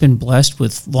those that's been blessed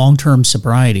with long-term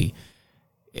sobriety,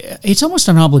 it's almost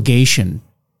an obligation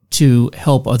to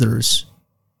help others,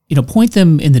 point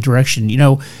them in the direction,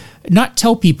 not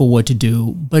tell people what to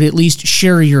do, but at least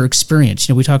share your experience.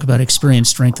 We talk about experience,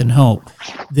 strength, and hope.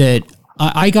 That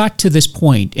I got to this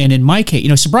point, and in my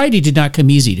case, sobriety did not come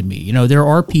easy to me. There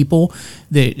are people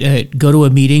that go to a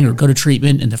meeting or go to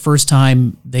treatment, and the first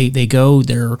time they go,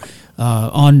 they're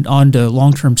on to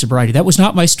long-term sobriety. That was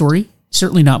not my story,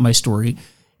 certainly not my story.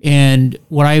 And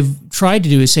what I've tried to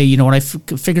do is say, when I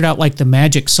figured out like the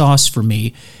magic sauce for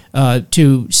me,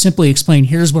 to simply explain,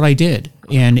 here's what I did.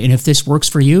 And if this works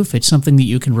for you, if it's something that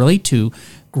you can relate to,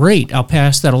 great, I'll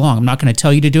pass that along. I'm not going to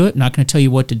tell you to do it. I'm not going to tell you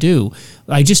what to do.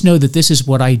 I just know that this is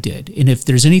what I did. And if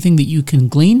there's anything that you can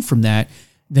glean from that,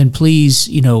 then please,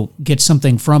 get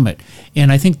something from it.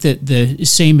 And I think that the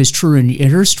same is true in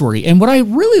your story. And what I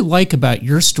really like about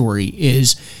your story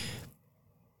is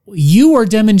you are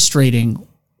demonstrating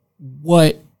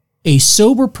what a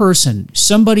sober person,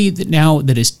 somebody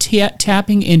that is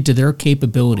tapping into their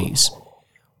capabilities,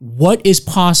 what is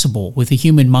possible with the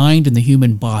human mind and the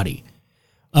human body,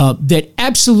 that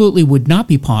absolutely would not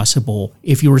be possible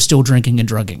if you were still drinking and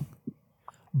drugging.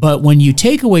 But when you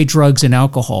take away drugs and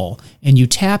alcohol and you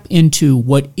tap into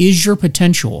what is your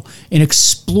potential and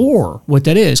explore what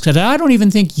that is, because I don't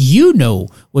even think you know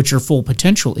what your full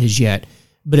potential is yet,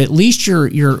 but at least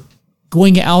you're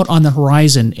going out on the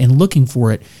horizon and looking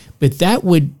for it. But that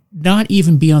would not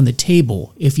even be on the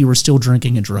table if you were still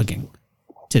drinking and drugging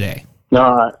today.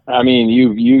 No, I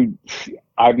mean,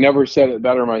 I've never said it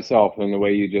better myself than the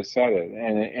way you just said it.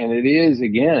 And it is,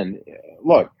 again,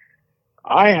 look,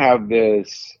 I have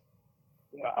this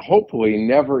hopefully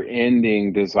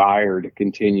never-ending desire to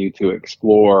continue to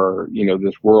explore,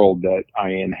 this world that I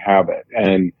inhabit.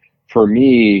 And for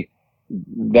me,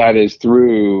 that is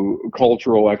through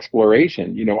cultural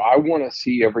exploration. I want to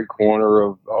see every corner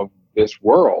of this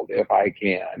world if I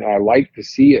can. And I like to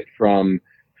see it from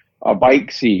a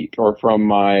bike seat or from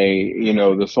my,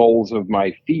 the soles of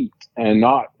my feet, and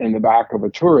not in the back of a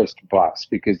tourist bus,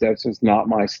 because that's just not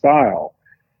my style.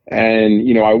 And,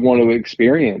 I want to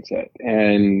experience it.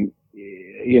 And,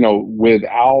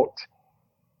 without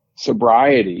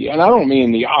sobriety, and I don't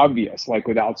mean the obvious, like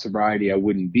without sobriety, I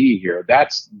wouldn't be here.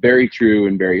 That's very true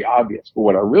and very obvious. But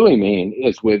what I really mean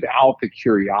is without the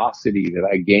curiosity that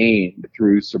I gained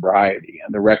through sobriety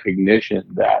and the recognition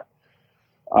that,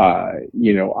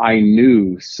 I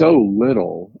knew so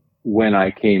little when I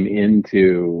came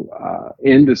into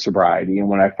sobriety, and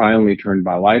when I finally turned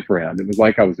my life around. It was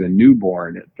like I was a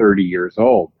newborn at 30 years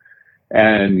old.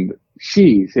 And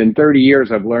geez, in 30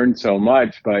 years, I've learned so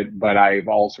much, but I've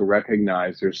also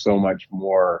recognized there's so much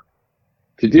more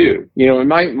to do. And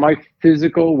my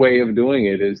physical way of doing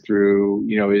it is through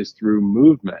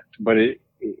movement, but it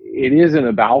isn't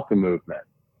about the movement.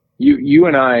 You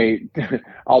and I,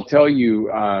 I'll tell you,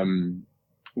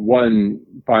 one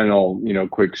final,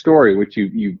 quick story, which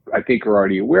you I think are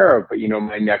already aware of, but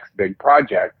my next big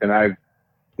project, and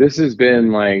this has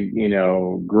been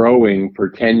growing for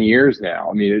 10 years now.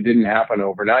 I mean, it didn't happen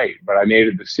overnight, but I made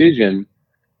a decision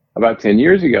about 10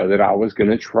 years ago that I was going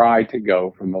to try to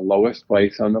go from the lowest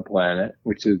place on the planet,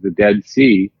 which is the Dead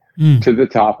Sea, to the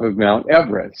top of Mount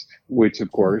Everest, which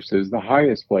of course is the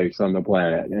highest place on the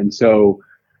planet. And so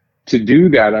to do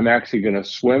that, I'm actually going to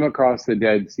swim across the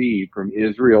Dead Sea from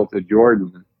Israel to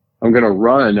Jordan. I'm going to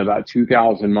run about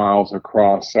 2,000 miles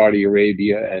across Saudi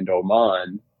Arabia and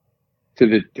Oman to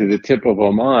the tip of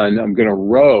Oman. I'm going to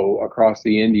row across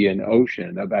the Indian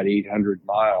Ocean about 800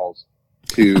 miles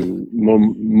to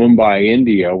Mumbai,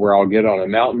 India, where I'll get on a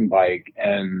mountain bike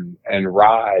and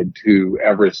ride to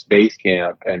Everest Base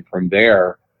Camp. And from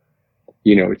there,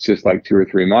 it's just like 2 or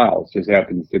 3 miles, just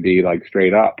happens to be like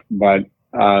straight up. But,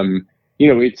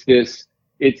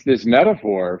 it's this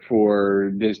metaphor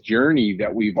for this journey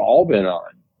that we've all been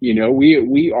on.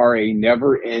 We are a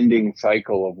never ending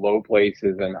cycle of low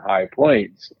places and high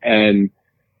points. And,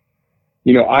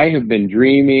 I have been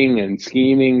dreaming and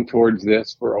scheming towards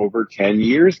this for over 10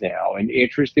 years now. And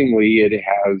interestingly, it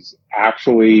has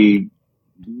actually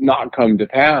not come to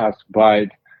pass, but,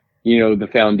 the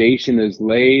foundation is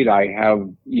laid. I have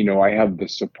the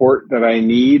support that I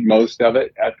need, most of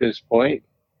it at this point.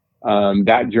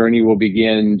 That journey will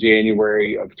begin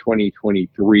January of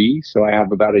 2023. So I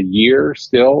have about a year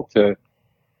still to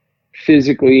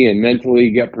physically and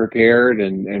mentally get prepared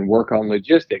and work on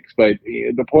logistics. But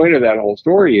the point of that whole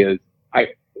story is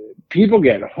people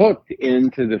get hooked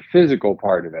into the physical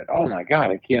part of it. Oh my God,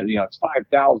 I can't, it's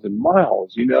 5,000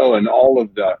 miles, and all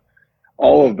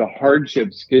of the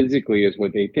hardships physically is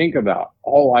what they think about.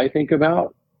 All I think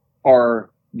about are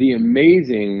the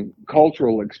amazing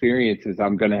cultural experiences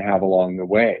I'm going to have along the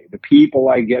way, the people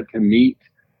I get to meet,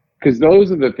 because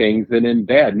those are the things that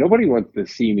embed. Nobody wants to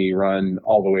see me run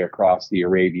all the way across the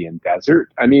Arabian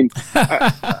desert. I mean,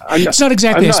 it's not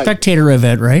exactly a spectator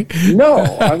event, right? No,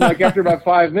 I'm like, after about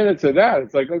 5 minutes of that,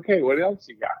 it's like, okay, what else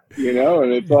you got?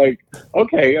 And it's like,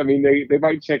 okay, I mean, they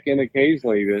might check in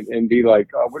occasionally and be like,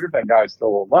 oh, what if that guy's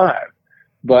still alive?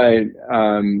 But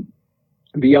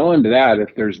beyond that,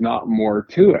 if there's not more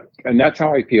to it, and that's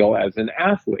how I feel as an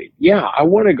athlete. Yeah, I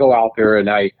want to go out there and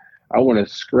I want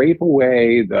to scrape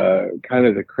away the kind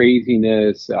of the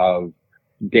craziness of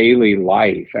daily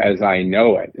life as I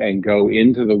know it and go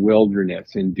into the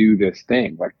wilderness and do this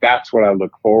thing. Like, that's what I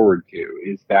look forward to,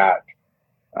 is that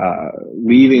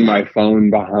leaving my phone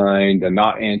behind and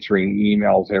not answering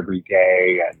emails every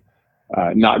day and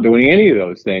not doing any of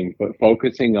those things, but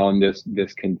focusing on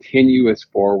this continuous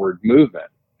forward movement,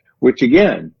 which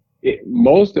again,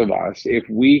 most of us, if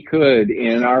we could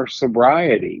in our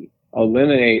sobriety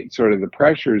eliminate sort of the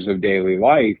pressures of daily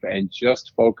life and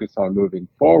just focus on moving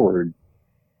forward,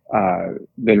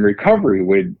 then recovery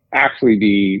would actually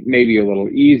be maybe a little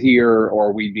easier,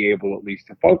 or we'd be able at least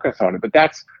to focus on it. But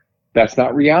that's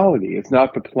not reality. It's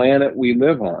not the planet we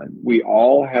live on. We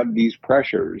all have these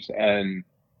pressures, and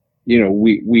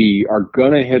we are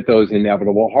going to hit those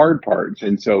inevitable hard parts.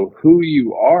 And so who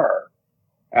you are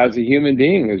as a human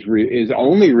being is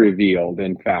only revealed,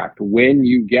 in fact, when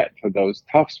you get to those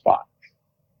tough spots.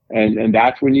 And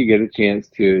that's when you get a chance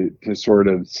to sort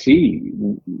of see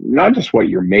not just what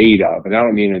you're made of. And I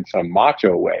don't mean in some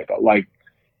macho way, but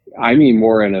I mean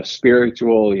more in a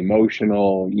spiritual,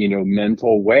 emotional,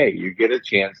 mental way. You get a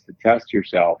chance to test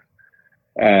yourself,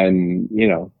 and,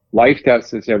 life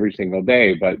tests us every single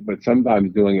day, but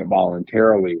sometimes doing it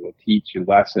voluntarily will teach you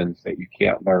lessons that you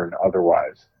can't learn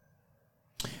otherwise.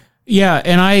 Yeah,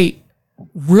 and I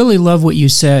really love what you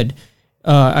said.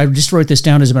 I just wrote this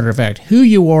down as a matter of fact. Who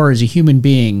you are as a human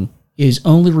being is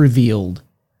only revealed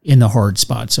in the hard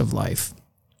spots of life.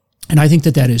 And I think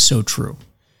that is so true.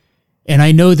 And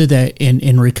I know that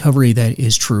in recovery that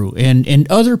is true. And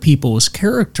other people's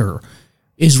character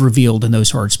is revealed in those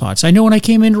hard spots. I know when I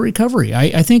came into recovery,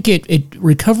 I think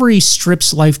recovery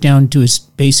strips life down to its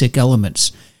basic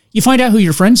elements. You find out who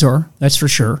your friends are, that's for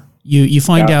sure. You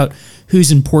find out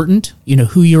who's important,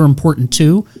 who you're important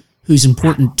to, who's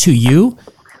important to you,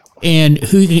 and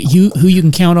who you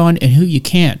can count on and who you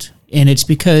can't. And it's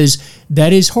because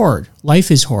that is hard. Life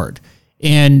is hard.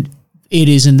 And it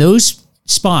is in those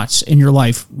spots in your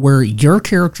life where your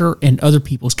character and other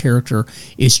people's character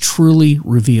is truly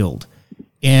revealed.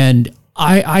 And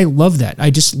I love that.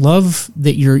 I just love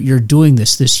that you're doing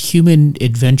this human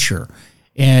adventure.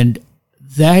 And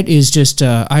that is just,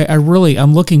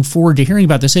 I'm looking forward to hearing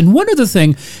about this. And one other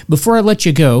thing, before I let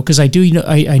you go, because I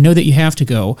know that you have to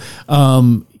go,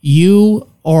 you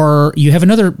have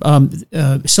another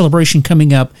celebration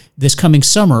coming up this coming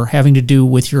summer having to do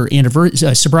with your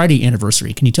sobriety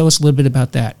anniversary. Can you tell us a little bit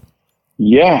about that?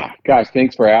 Yeah, gosh,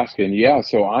 thanks for asking. Yeah,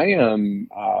 so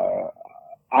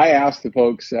I asked the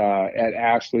folks at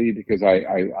Ashley because I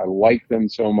like them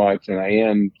so much, and I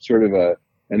am sort of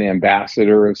an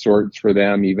ambassador of sorts for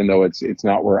them, even though it's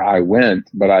not where I went,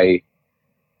 but I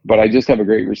just have a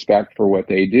great respect for what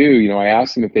they do. I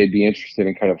asked them if they'd be interested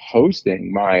in kind of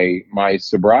hosting my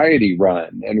sobriety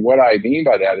run. And what I mean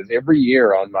by that is every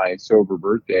year on my sober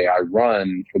birthday, I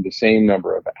run for the same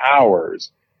number of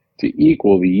hours to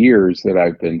equal the years that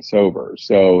I've been sober.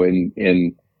 So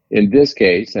in this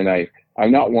case, and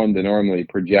I'm not one to normally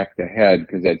project ahead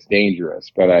because that's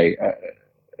dangerous, but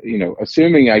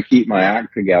assuming I keep my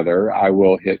act together, I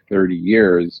will hit 30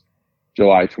 years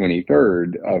July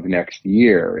 23rd of next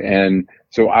year. And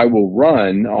so I will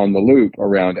run on the loop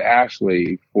around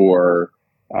Ashley for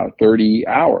 30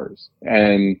 hours.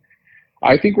 And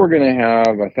I think we're going to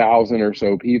have 1,000 or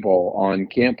so people on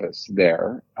campus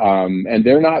there. And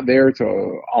they're not there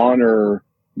to honor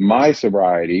my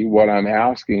sobriety. What I'm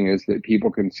asking is that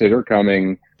people consider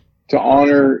coming to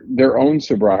honor their own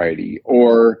sobriety,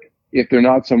 or if they're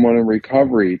not someone in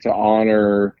recovery, to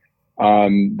honor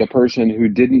the person who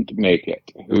didn't make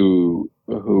it, who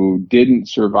didn't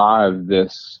survive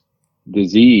this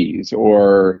disease,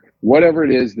 or whatever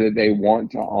it is that they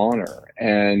want to honor.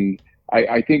 And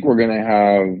I think we're going to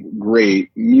have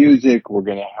great music. We're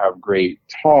going to have great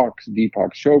talks.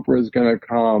 Deepak Chopra is going to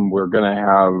come. We're going to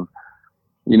have,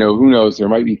 who knows, there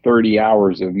might be 30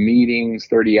 hours of meetings,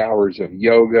 30 hours of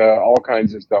yoga, all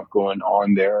kinds of stuff going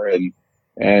on there.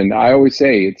 And I always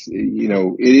say it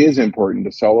is important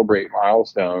to celebrate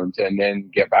milestones and then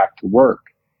get back to work.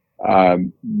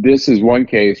 This is one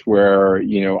case where,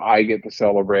 I get to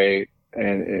celebrate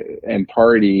and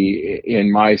party in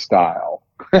my style.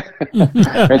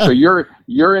 And so you're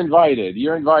invited,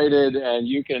 and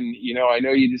you can, I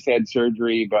know you just had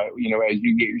surgery, but as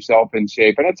you get yourself in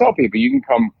shape, and I tell people you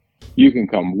can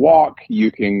come walk,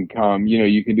 you can come,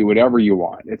 you can do whatever you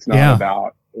want. It's not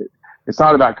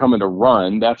about coming to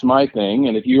run. That's my thing.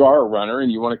 And if you are a runner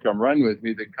and you want to come run with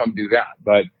me, then come do that.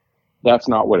 But that's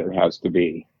not what it has to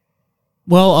be.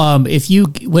 Well, as you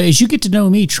get to know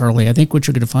me, Charlie, I think what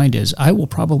you're going to find is I will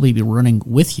probably be running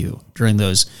with you during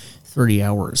those 30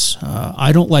 hours.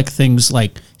 I don't like things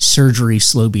like surgery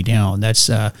slow me down. That's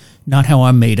not how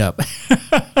I'm made up.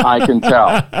 I can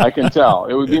tell.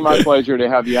 It would be my pleasure to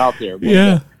have you out there.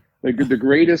 Yeah. The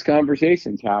greatest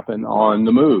conversations happen on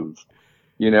the move.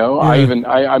 Yeah.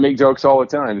 I make jokes all the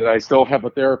time that I still have a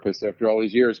therapist after all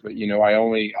these years, but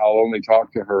I'll only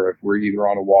talk to her if we're either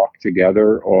on a walk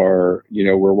together or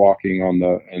we're walking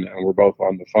and we're both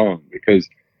on the phone, because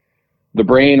the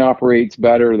brain operates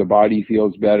better, the body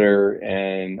feels better,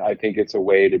 and I think it's a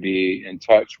way to be in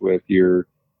touch with your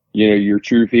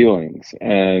true feelings.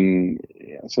 And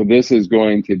so this is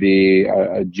going to be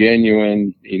a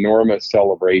genuine, enormous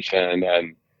celebration.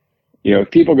 And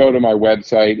if people go to my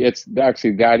website, it's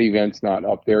actually, that event's not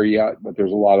up there yet, but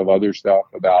there's a lot of other stuff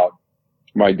about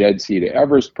my Dead Sea to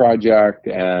Everest project.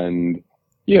 And,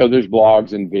 there's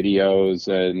blogs and videos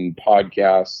and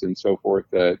podcasts and so forth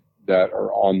that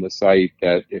are on the site,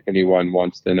 that if anyone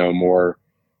wants to know more,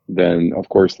 then of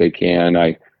course they can.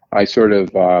 I sort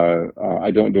of, I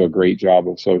don't do a great job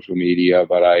of social media,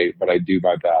 but I do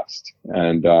my best.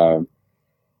 And,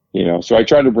 so I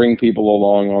try to bring people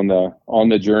along on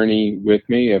the journey with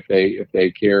me if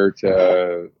they care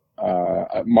to.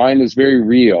 Mine is very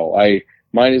real.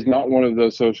 Mine is not one of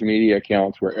those social media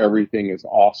accounts where everything is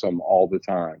awesome all the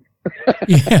time.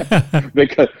 Yeah.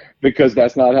 because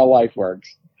that's not how life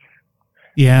works.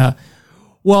 Yeah.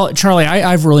 Well, Charlie,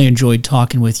 I've really enjoyed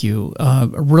talking with you. I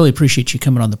really appreciate you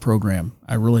coming on the program.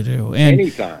 I really do. And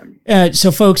anytime.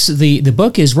 So, folks, the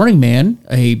book is Running Man,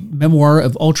 a memoir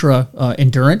of ultra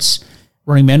endurance.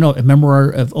 Running Man, a memoir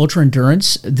of ultra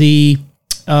endurance. The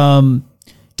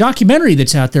documentary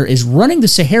that's out there is Running the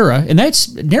Sahara, and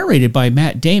that's narrated by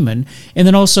Matt Damon. And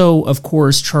then also, of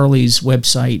course, Charlie's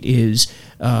website is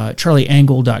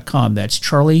charlieengle.com. That's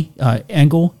Charlie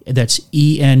Engle. That's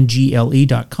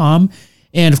ENGLE.com.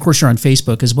 And, of course, you're on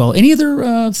Facebook as well. Any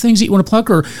other things that you want to plug,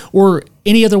 or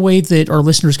any other way that our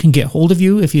listeners can get hold of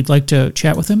you if you'd like to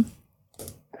chat with them?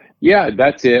 Yeah,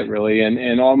 that's it really.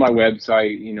 And on my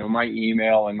website, my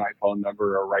email and my phone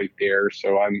number are right there.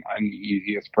 So I'm the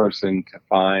easiest person to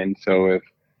find. So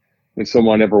if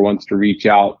someone ever wants to reach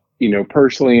out,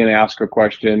 personally and ask a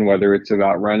question, whether it's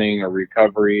about running or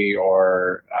recovery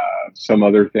or some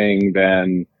other thing,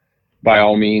 then by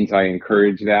all means, I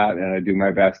encourage that and I do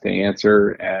my best to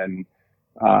answer. And,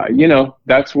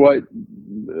 that's what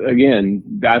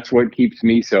keeps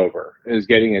me sober, is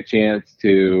getting a chance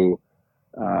to,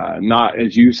 not,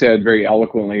 as you said very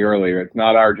eloquently earlier, it's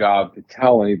not our job to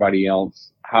tell anybody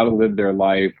else how to live their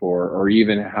life or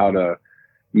even how to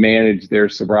manage their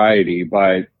sobriety.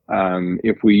 But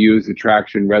if we use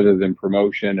attraction rather than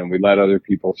promotion, and we let other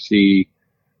people see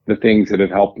the things that have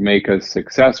helped make us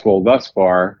successful thus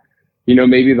far,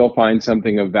 maybe they'll find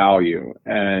something of value.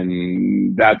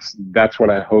 And that's what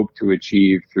I hope to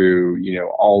achieve through,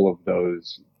 all of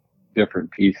those different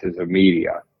pieces of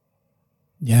media.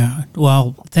 Yeah.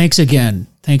 Well, thanks again.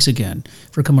 Thanks again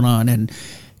for coming on. And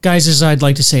guys, as I'd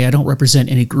like to say, I don't represent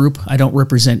any group. I don't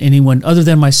represent anyone other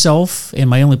than myself. And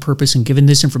my only purpose in giving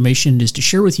this information is to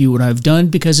share with you what I've done,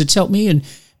 because it's helped me, and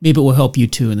maybe it will help you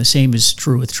too. And the same is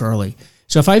true with Charlie.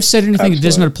 So if I've said anything that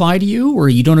doesn't apply to you or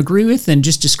you don't agree with, then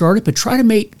just discard it. But try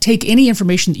to take any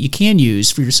information that you can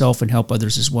use for yourself and help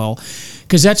others as well.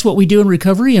 Because that's what we do in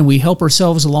recovery, and we help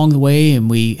ourselves along the way, and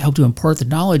we help to impart the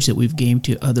knowledge that we've gained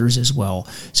to others as well.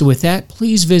 So with that,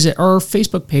 please visit our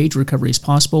Facebook page, Recovery is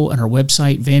Possible, and our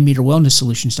website,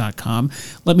 VanMeterWellnessSolutions.com.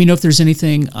 Let me know if there's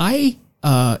anything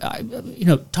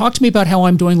talk to me about how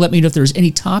I'm doing. Let me know if there's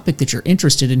any topic that you're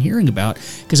interested in hearing about,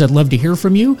 because I'd love to hear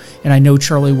from you, and I know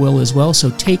Charlie will as well. So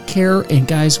take care, and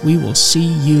guys, we will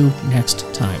see you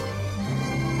next time.